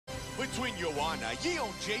between Joanna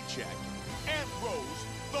Jędrzejczyk and Rose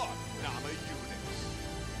the Namajunas.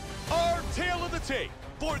 Our tale of the tape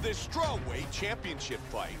for this strawweight championship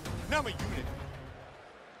fight. Namajunas.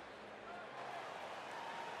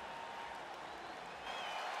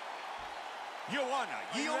 Joanna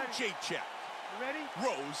Jędrzejczyk. Ready?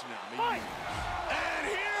 Rose Namajunas. And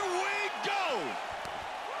here we go!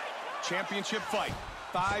 Championship fight.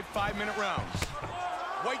 5 5-minute rounds.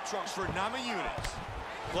 White trunks for Namajunas.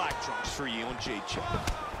 Black trunks for Jędrzejczyk.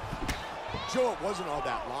 Joe, it wasn't all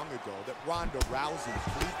that long ago that Ronda Rousey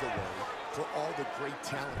paved the way for all the great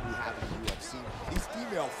talent we have in the UFC. These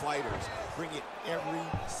female fighters bring it every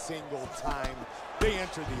single time they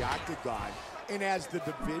enter the octagon. And as the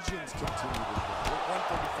divisions continue to grow, at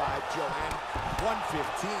 135, Joe, and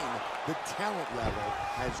 115, the talent level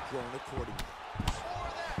has grown accordingly.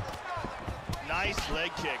 Nice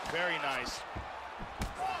leg kick, very nice.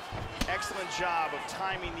 Excellent job of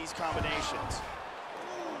timing these combinations.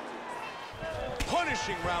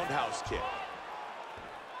 Punishing roundhouse kick.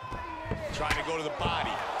 Trying to go to the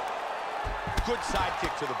body. Good side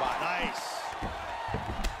kick to the body. Nice.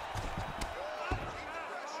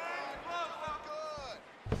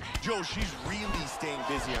 Joe, she's really staying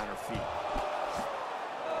busy on her feet.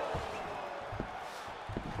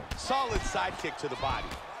 Solid side kick to the body.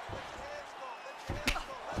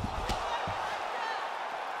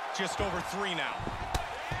 Just over 3 now.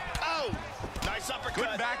 Oh, nice uppercut.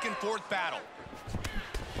 Good back and forth battle.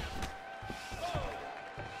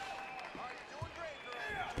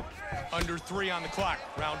 Under 3 on the clock,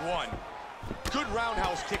 round 1. Good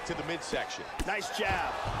roundhouse kick to the midsection. Nice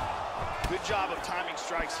jab. Good job of timing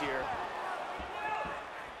strikes here.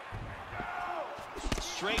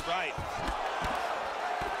 Straight right.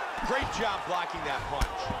 Great job blocking that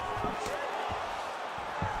punch.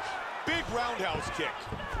 Big roundhouse kick.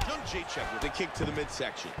 Jędrzejczyk with a kick to the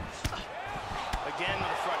midsection. Again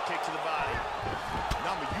with a front kick to the body.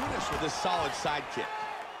 Namajunas with a solid side kick.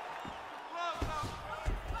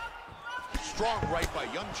 Strong right by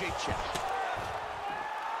Jędrzejczyk.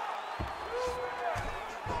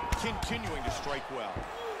 Continuing to strike well.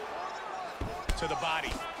 To the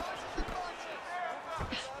body.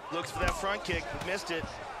 Looks for that front kick, missed it.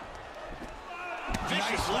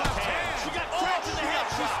 Vicious Nice left hand. She got cracked in the head.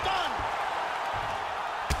 She's stunned.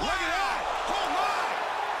 Look at that! Oh my!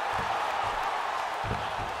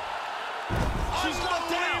 She's got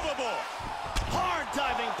down. Unbelievable! Hard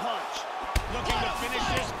diving punch. Looking to finish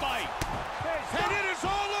this fight. And it is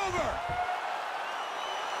all over!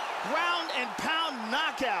 Ground and pound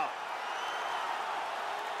knockout.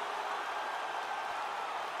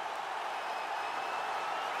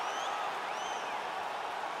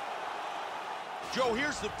 Joe,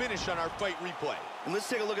 here's the finish on our fight replay. And let's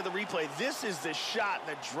take a look at the replay. This is the shot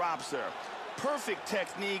that drops her. Perfect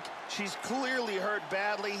technique. She's clearly hurt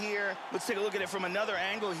badly here. Let's take a look at it from another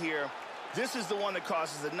angle here. This is the one that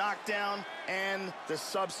causes the knockdown and the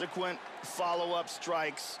subsequent follow-up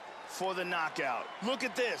strikes for the knockout. Look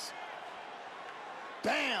at this.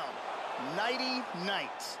 Bam!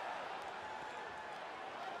 Nighty-night.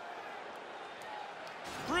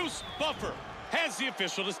 Bruce Buffer has the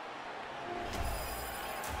official.